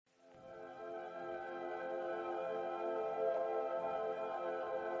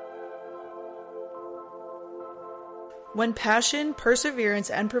When passion, perseverance,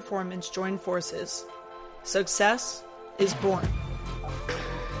 and performance join forces, success is born.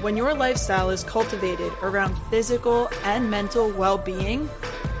 When your lifestyle is cultivated around physical and mental well-being,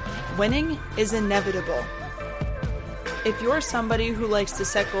 winning is inevitable. If you're somebody who likes to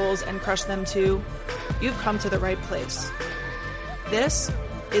set goals and crush them too, you've come to the right place. This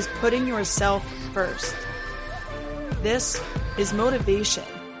is putting yourself first. This is motivation.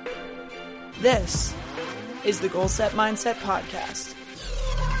 This is the Goal Set Mindset Podcast.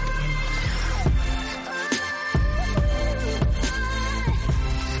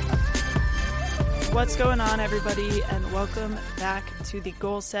 What's going on, everybody, and welcome back to the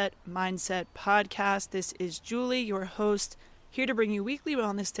Goal Set Mindset Podcast. This is Julie, your host, here to bring you weekly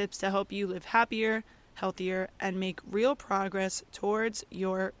wellness tips to help you live happier, healthier, and make real progress towards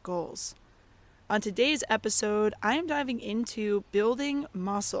your goals. On today's episode, I am diving into building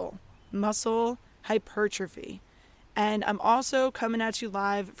muscle hypertrophy. And I'm also coming at you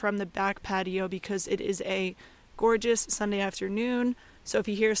live from the back patio because it is a gorgeous Sunday afternoon. So if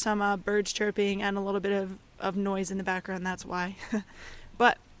you hear some birds chirping and a little bit of noise in the background, that's why.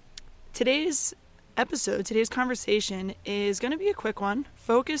 But today's conversation is going to be a quick one,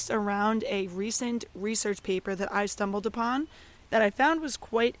 focused around a recent research paper that I stumbled upon that I found was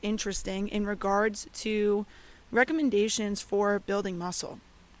quite interesting in regards to recommendations for building muscle.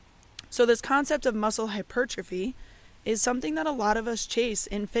 So this concept of muscle hypertrophy is something that a lot of us chase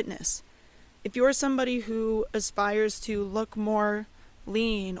in fitness. If you're somebody who aspires to look more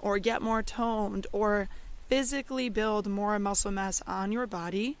lean or get more toned or physically build more muscle mass on your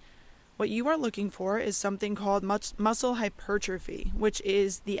body, what you are looking for is something called muscle hypertrophy, which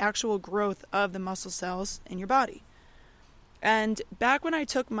is the actual growth of the muscle cells in your body. And back when I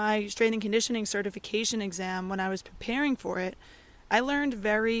took my strength and conditioning certification exam, when I was preparing for it, I learned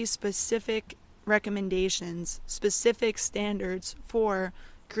very specific recommendations, specific standards for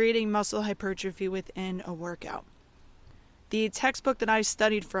creating muscle hypertrophy within a workout. The textbook that I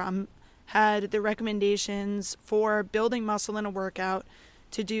studied from had the recommendations for building muscle in a workout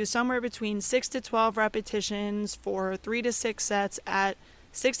to do somewhere between 6 to 12 repetitions for 3 to 6 sets at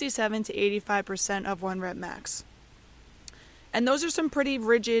 67 to 85% of 1 rep max. And those are some pretty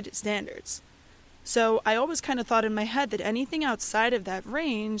rigid standards. So I always kind of thought in my head that anything outside of that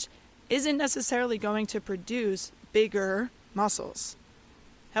range isn't necessarily going to produce bigger muscles.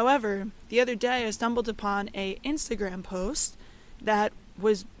 However, the other day I stumbled upon an Instagram post that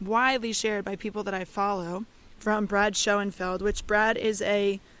was widely shared by people that I follow from Brad Schoenfeld, which Brad is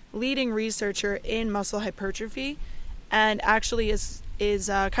a leading researcher in muscle hypertrophy and actually is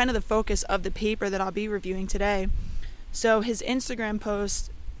kind of the focus of the paper that I'll be reviewing today. So his Instagram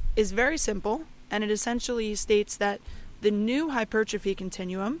post is very simple, and it essentially states that the new hypertrophy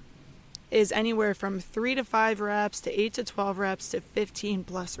continuum is anywhere from 3 to 5 reps to 8 to 12 reps to 15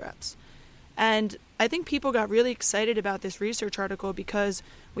 plus reps. And I think people got really excited about this research article because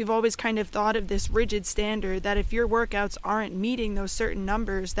we've always kind of thought of this rigid standard that if your workouts aren't meeting those certain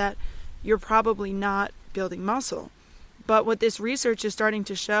numbers, that you're probably not building muscle. But what this research is starting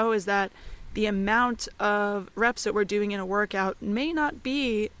to show is that the amount of reps that we're doing in a workout may not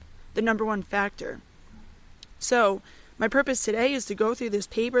be the number one factor. So my purpose today is to go through this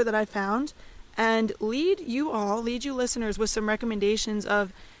paper that I found and lead you listeners with some recommendations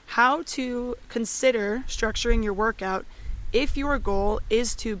of how to consider structuring your workout if your goal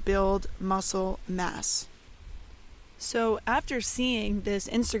is to build muscle mass. So after seeing this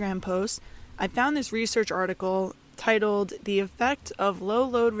Instagram post, I found this research article titled "The Effect of Low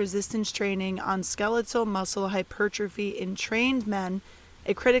Load Resistance Training on Skeletal Muscle Hypertrophy in Trained Men,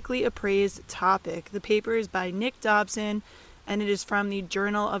 a Critically Appraised Topic." The paper is by Nick Dobson, and it is from the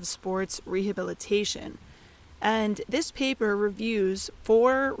Journal of Sports Rehabilitation. And this paper reviews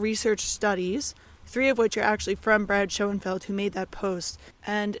 4 research studies, 3 of which are actually from Brad Schoenfeld, who made that post.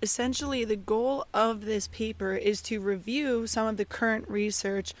 And essentially the goal of this paper is to review some of the current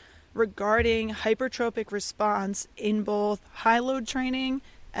research regarding hypertrophic response in both high-load training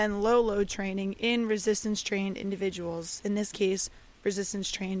and low-load training in resistance-trained individuals, in this case,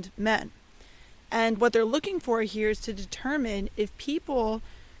 resistance-trained men. And what they're looking for here is to determine if people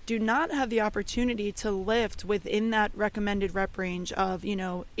do not have the opportunity to lift within that recommended rep range of,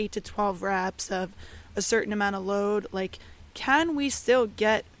 8 to 12 reps of a certain amount of load, can we still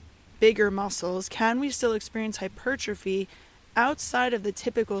get bigger muscles? Can we still experience hypertrophy outside of the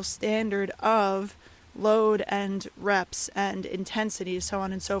typical standard of load and reps and intensity, so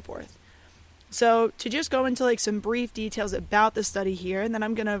on and so forth? So to just go into some brief details about the study here, and then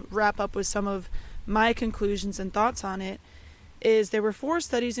I'm going to wrap up with some of my conclusions and thoughts on it, is there were 4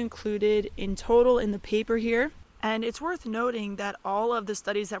 studies included in total in the paper here. And it's worth noting that all of the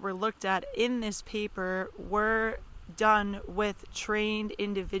studies that were looked at in this paper were done with trained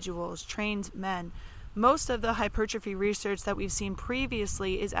individuals, trained men. Most of the hypertrophy research that we've seen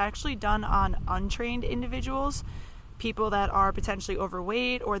previously is actually done on untrained individuals, people that are potentially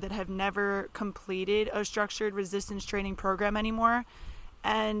overweight or that have never completed a structured resistance training program anymore.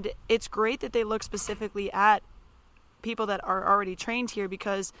 And it's great that they look specifically at people that are already trained here,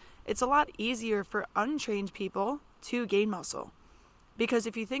 because it's a lot easier for untrained people to gain muscle. Because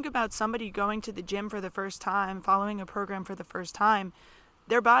if you think about somebody going to the gym for the first time, following a program for the first time,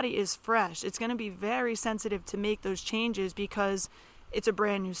 their body is fresh. It's going to be very sensitive to make those changes because it's a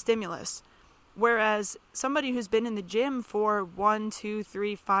brand new stimulus. Whereas somebody who's been in the gym for 1, 2,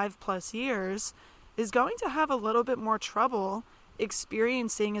 3, 5+ years is going to have a little bit more trouble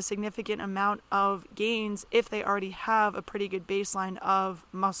experiencing a significant amount of gains if they already have a pretty good baseline of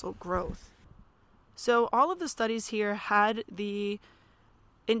muscle growth. So all of the studies here had the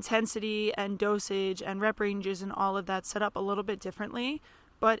intensity and dosage and rep ranges and all of that set up a little bit differently.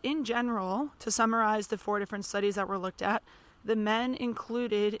 But in general, to summarize the 4 different studies that were looked at, the men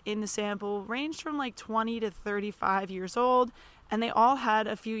included in the sample ranged from like 20 to 35 years old, and they all had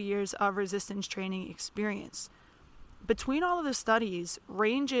a few years of resistance training experience. Between all of the studies,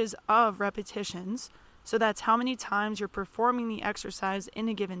 ranges of repetitions, so that's how many times you're performing the exercise in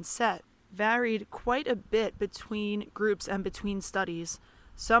a given set, varied quite a bit between groups and between studies.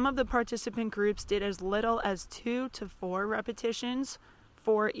 Some of the participant groups did as little as 2 to 4 repetitions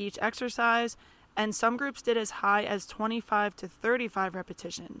for each exercise, and some groups did as high as 25 to 35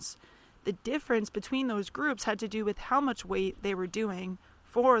 repetitions. The difference between those groups had to do with how much weight they were doing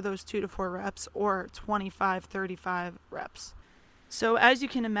for those 2 to 4 reps or 25, 35 reps. So as you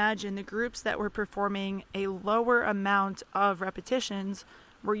can imagine, the groups that were performing a lower amount of repetitions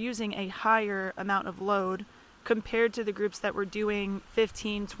were using a higher amount of load, compared to the groups that were doing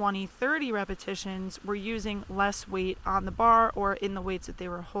 15, 20, 30 repetitions were using less weight on the bar or in the weights that they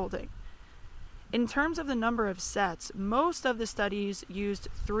were holding. In terms of the number of sets, most of the studies used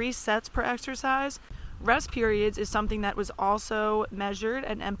 3 sets per exercise. Rest periods is something that was also measured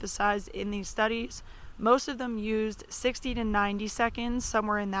and emphasized in these studies. Most of them used 60 to 90 seconds,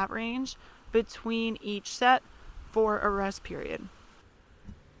 somewhere in that range, between each set for a rest period.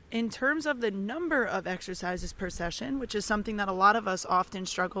 In terms of the number of exercises per session, which is something that a lot of us often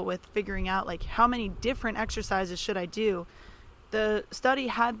struggle with figuring out, like how many different exercises should I do, the study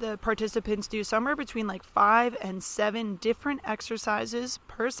had the participants do somewhere between like 5 and 7 different exercises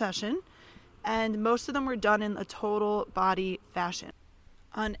per session, and most of them were done in a total body fashion.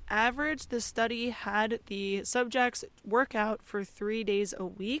 On average, the study had the subjects work out for 3 days a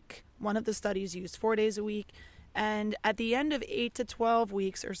week. One of the studies used 4 days a week. And at the end of 8 to 12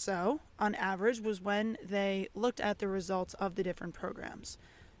 weeks or so, on average, was when they looked at the results of the different programs.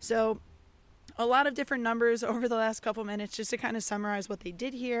 So a lot of different numbers over the last couple minutes just to kind of summarize what they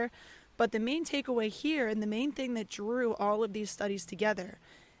did here. But the main takeaway here, and the main thing that drew all of these studies together,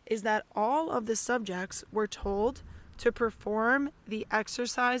 is that all of the subjects were told to perform the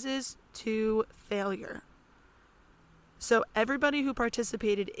exercises to failure. So everybody who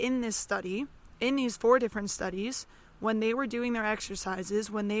participated in this study, in these 4 different studies, when they were doing their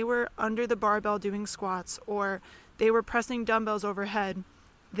exercises, when they were under the barbell doing squats or they were pressing dumbbells overhead,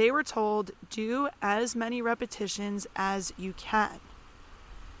 they were told, do as many repetitions as you can.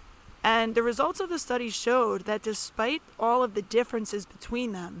 And the results of the study showed that despite all of the differences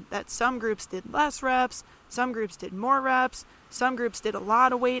between them, that some groups did less reps, some groups did more reps, some groups did a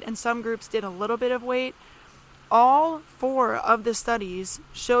lot of weight, and some groups did a little bit of weight, all 4 of the studies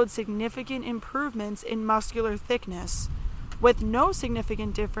showed significant improvements in muscular thickness, with no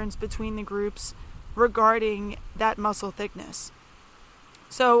significant difference between the groups regarding that muscle thickness.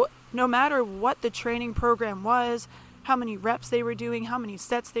 So no matter what the training program was, how many reps they were doing, how many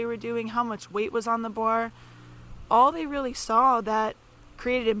sets they were doing, how much weight was on the bar, all they really saw that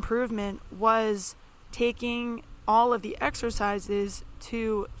created improvement was taking all of the exercises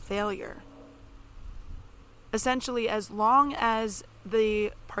to failure. Essentially, as long as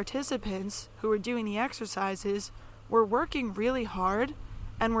the participants who were doing the exercises were working really hard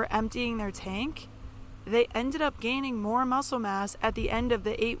and were emptying their tank, they ended up gaining more muscle mass at the end of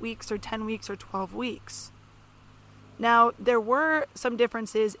the 8 weeks or 10 weeks or 12 weeks. Now, there were some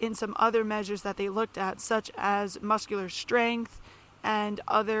differences in some other measures that they looked at, such as muscular strength and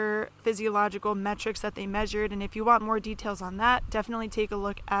other physiological metrics that they measured. And if you want more details on that, definitely take a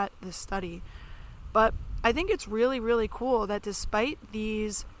look at the study. But I think it's really, really cool that despite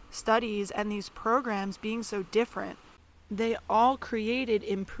these studies and these programs being so different, they all created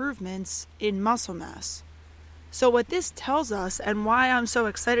improvements in muscle mass. So what this tells us, and why I'm so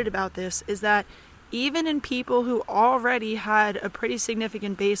excited about this, is that even in people who already had a pretty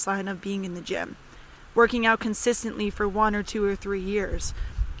significant baseline of being in the gym, working out consistently for 1 or 2 or 3 years,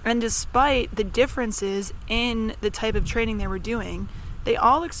 and despite the differences in the type of training they were doing, they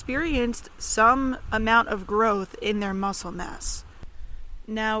all experienced some amount of growth in their muscle mass.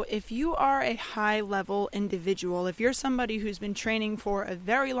 Now, if you are a high-level individual, if you're somebody who's been training for a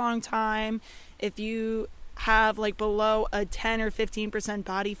very long time, if you have like below a 10 or 15%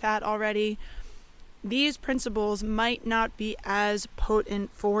 body fat already, these principles might not be as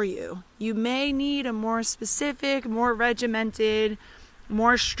potent for you. You may need a more specific, more regimented,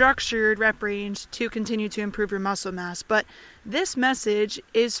 more structured rep range to continue to improve your muscle mass. But this message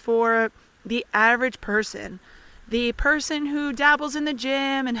is for the average person. The person who dabbles in the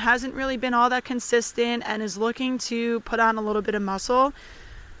gym and hasn't really been all that consistent and is looking to put on a little bit of muscle.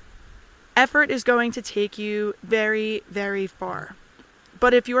 Effort is going to take you very, very far.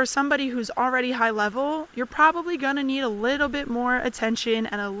 But if you're somebody who's already high level, you're probably going to need a little bit more attention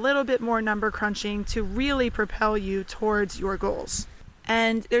and a little bit more number crunching to really propel you towards your goals.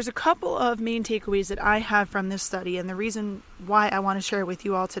 And there's a couple of main takeaways that I have from this study and the reason why I want to share it with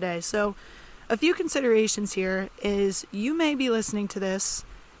you all today. So a few considerations here is you may be listening to this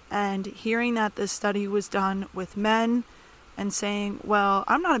and hearing that this study was done with men and saying, well,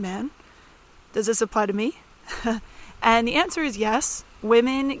 I'm not a man. Does this apply to me? And the answer is yes.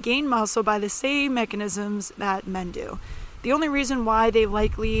 Women gain muscle by the same mechanisms that men do. The only reason why they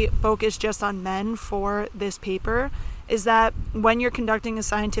likely focus just on men for this paper is that when you're conducting a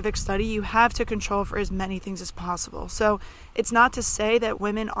scientific study, you have to control for as many things as possible. So it's not to say that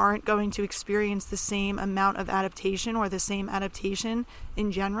women aren't going to experience the same amount of adaptation or the same adaptation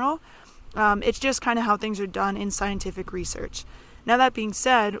in general. It's just kind of how things are done in scientific research. Now, that being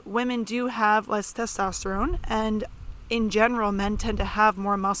said, women do have less testosterone, and in general, men tend to have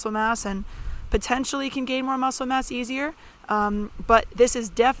more muscle mass and potentially can gain more muscle mass easier. But this is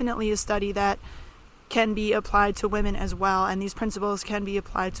definitely a study that can be applied to women as well, and these principles can be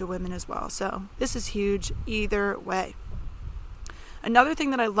applied to women as well. So this is huge either way. Another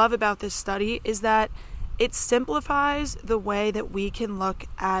thing that I love about this study is that it simplifies the way that we can look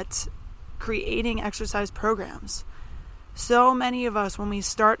at creating exercise programs. So many of us, when we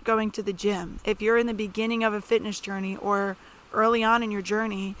start going to the gym, if you're in the beginning of a fitness journey or early on in your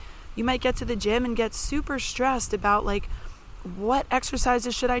journey, you might get to the gym and get super stressed about like, what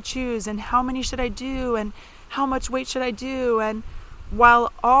exercises should I choose and how many should I do and how much weight should I do? And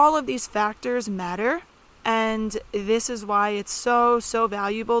while all of these factors matter, and this is why it's so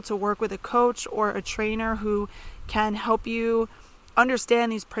valuable to work with a coach or a trainer who can help you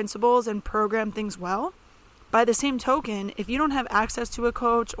understand these principles and program things well. By the same token, if you don't have access to a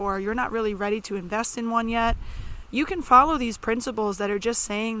coach or you're not really ready to invest in one yet, you can follow these principles that are just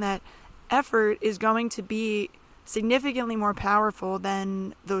saying that effort is going to be significantly more powerful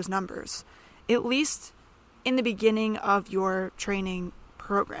than those numbers, at least in the beginning of your training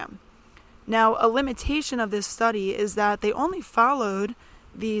program. Now, a limitation of this study is that they only followed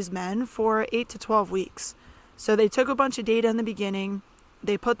these men for 8 to 12 weeks. So they took a bunch of data in the beginning,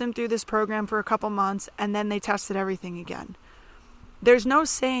 they put them through this program for a couple months, and then they tested everything again. There's no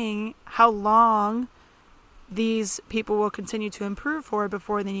saying how long these people will continue to improve for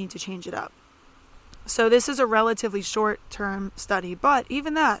before they need to change it up. So this is a relatively short-term study, but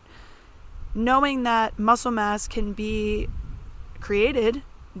even that, knowing that muscle mass can be created,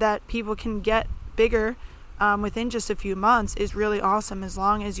 that people can get bigger within just a few months is really awesome as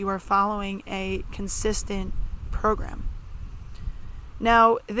long as you are following a consistent program.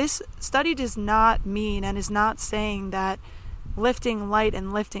 Now, this study does not mean and is not saying that lifting light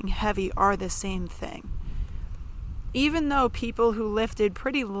and lifting heavy are the same thing. Even though people who lifted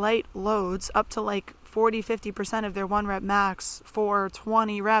pretty light loads up to like 40-50% of their 1 rep max for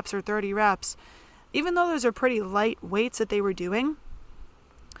 20 reps or 30 reps, even though those are pretty light weights that they were doing,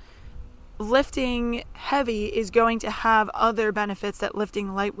 lifting heavy is going to have other benefits that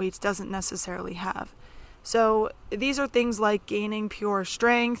lifting light weights doesn't necessarily have. So these are things like gaining pure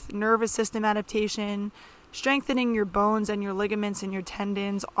strength, nervous system adaptation, strengthening your bones and your ligaments and your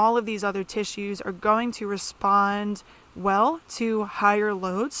tendons. All of these other tissues are going to respond well to higher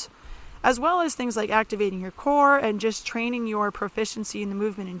loads, as well as things like activating your core and just training your proficiency in the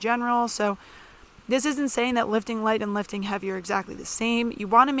movement in general. So this isn't saying that lifting light and lifting heavy are exactly the same. You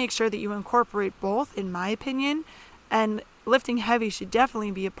want to make sure that you incorporate both, in my opinion, and lifting heavy should definitely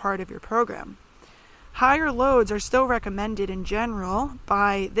be a part of your program. Higher loads are still recommended in general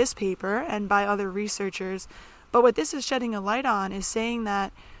by this paper and by other researchers, but what this is shedding a light on is saying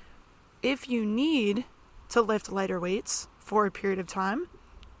that if you need to lift lighter weights for a period of time,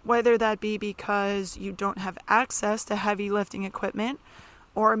 whether that be because you don't have access to heavy lifting equipment,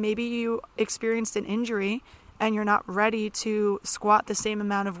 or maybe you experienced an injury and you're not ready to squat the same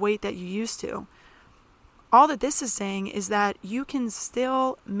amount of weight that you used to. All that this is saying is that you can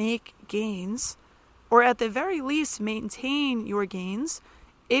still make gains, or at the very least maintain your gains,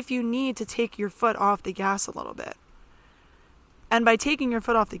 if you need to take your foot off the gas a little bit. And by taking your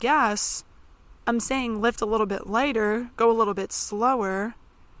foot off the gas, I'm saying lift a little bit lighter, go a little bit slower,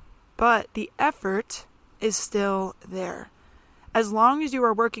 but the effort is still there. As long as you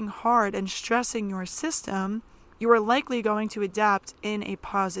are working hard and stressing your system, you are likely going to adapt in a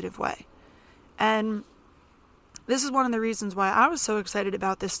positive way. And this is one of the reasons why I was so excited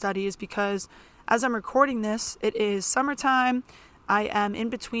about this study, is because as I'm recording this, it is summertime. I am in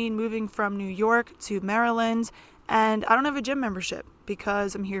between moving from New York to Maryland, and I don't have a gym membership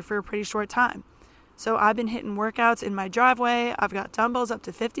because I'm here for a pretty short time. So I've been hitting workouts in my driveway. I've got dumbbells up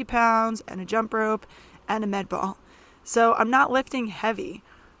to 50 pounds and a jump rope and a med ball. So I'm not lifting heavy,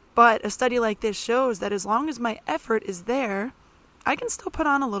 but a study like this shows that as long as my effort is there, I can still put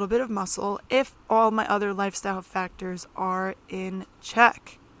on a little bit of muscle if all my other lifestyle factors are in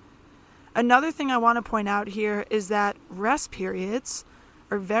check. Another thing I want to point out here is that rest periods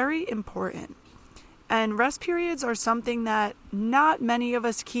are very important. And rest periods are something that not many of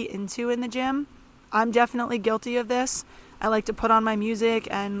us key into in the gym. I'm definitely guilty of this. I like to put on my music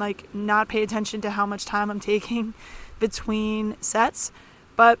and not pay attention to how much time I'm taking between sets.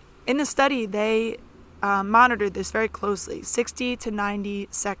 But in the study, they monitored this very closely, 60 to 90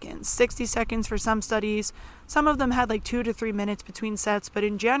 seconds. 60 seconds for some studies. Some of them had 2 to 3 minutes between sets, but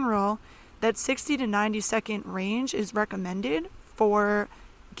in general, that 60 to 90 second range is recommended for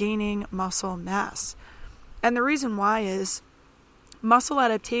gaining muscle mass. And the reason why is muscle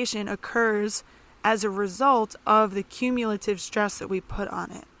adaptation occurs as a result of the cumulative stress that we put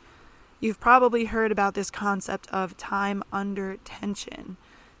on it. You've probably heard about this concept of time under tension.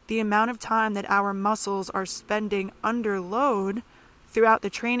 The amount of time that our muscles are spending under load throughout the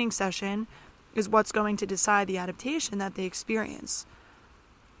training session is what's going to decide the adaptation that they experience.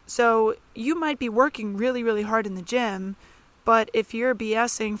 So you might be working really, really hard in the gym, but if you're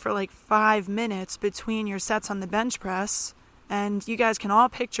BSing for 5 minutes between your sets on the bench press, and you guys can all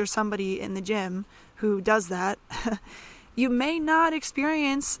picture somebody in the gym who does that, you may not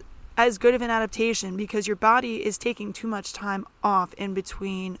experience as good of an adaptation because your body is taking too much time off in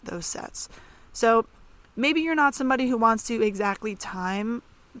between those sets. So maybe you're not somebody who wants to exactly time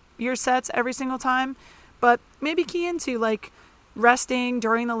your sets every single time, but maybe key into resting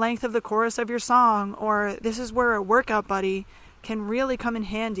during the length of the chorus of your song, or this is where a workout buddy can really come in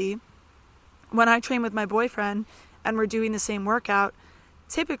handy. When I train with my boyfriend and we're doing the same workout,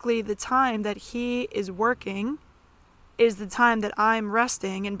 typically the time that he is working is the time that I'm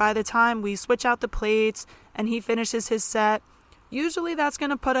resting, and by the time we switch out the plates and he finishes his set, usually that's going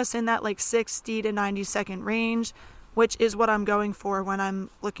to put us in that 60 to 90 second range, which is what I'm going for when I'm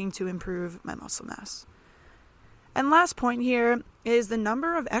looking to improve my muscle mass. And last point here is the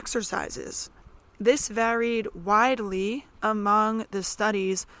number of exercises. This varied widely among the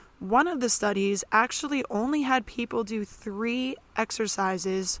studies. One of the studies actually only had people do 3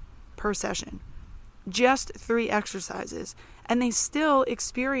 exercises per session. Just 3 exercises. And they still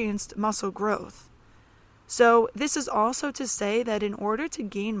experienced muscle growth. So this is also to say that in order to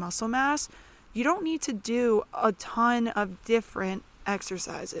gain muscle mass, you don't need to do a ton of different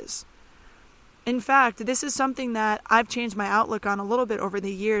exercises. In fact, this is something that I've changed my outlook on a little bit over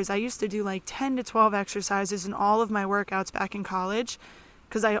the years. I used to do 10 to 12 exercises in all of my workouts back in college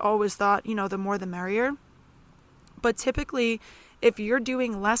because I always thought, the more the merrier. But typically, if you're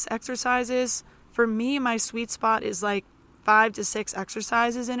doing less exercises, for me, my sweet spot is 5 to 6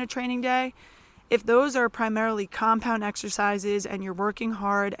 exercises in a training day. If those are primarily compound exercises and you're working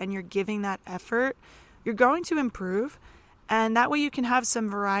hard and you're giving that effort, you're going to improve. And that way you can have some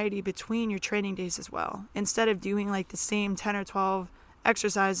variety between your training days as well, instead of doing the same 10 or 12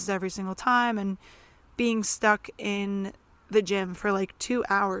 exercises every single time and being stuck in the gym for 2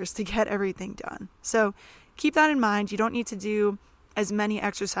 hours to get everything done. So keep that in mind. You don't need to do as many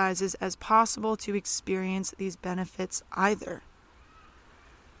exercises as possible to experience these benefits either.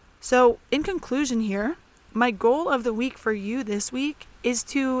 So in conclusion here, my goal of the week for you this week is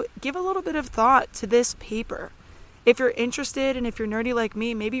to give a little bit of thought to this paper. If you're interested and if you're nerdy like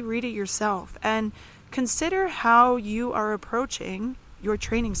me, maybe read it yourself and consider how you are approaching your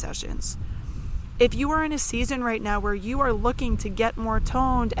training sessions. If you are in a season right now where you are looking to get more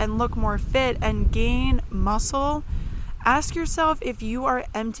toned and look more fit and gain muscle, ask yourself if you are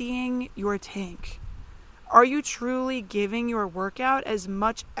emptying your tank. Are you truly giving your workout as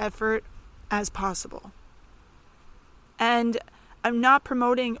much effort as possible? And I'm not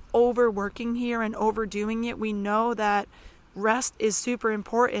promoting overworking here and overdoing it. We know that rest is super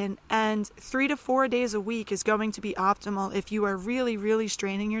important, and 3 to 4 days a week is going to be optimal if you are really, really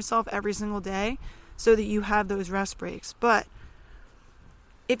straining yourself every single day so that you have those rest breaks. But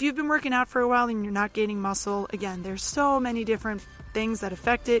if you've been working out for a while and you're not gaining muscle, again, there's so many different things that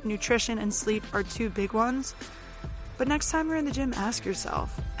affect it. Nutrition and sleep are two big ones. But next time you're in the gym, ask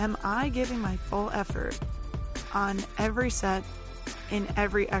yourself, am I giving my full effort on every set in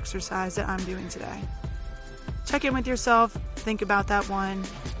every exercise that I'm doing today? Check in with yourself, think about that one,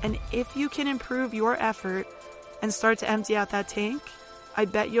 and if you can improve your effort and start to empty out that tank, I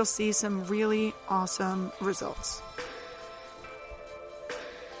bet you'll see some really awesome results.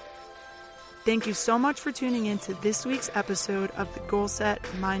 Thank you so much for tuning in to this week's episode of the Goal Set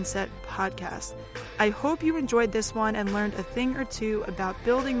Mindset Podcast. I hope you enjoyed this one and learned a thing or two about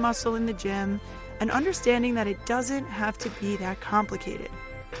building muscle in the gym and understanding that it doesn't have to be that complicated.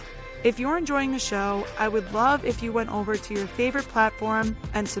 If you're enjoying the show, I would love if you went over to your favorite platform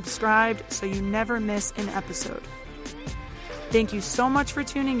and subscribed so you never miss an episode. Thank you so much for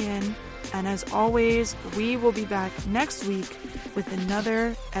tuning in, and as always, we will be back next week with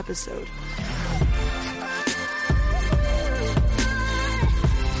another episode.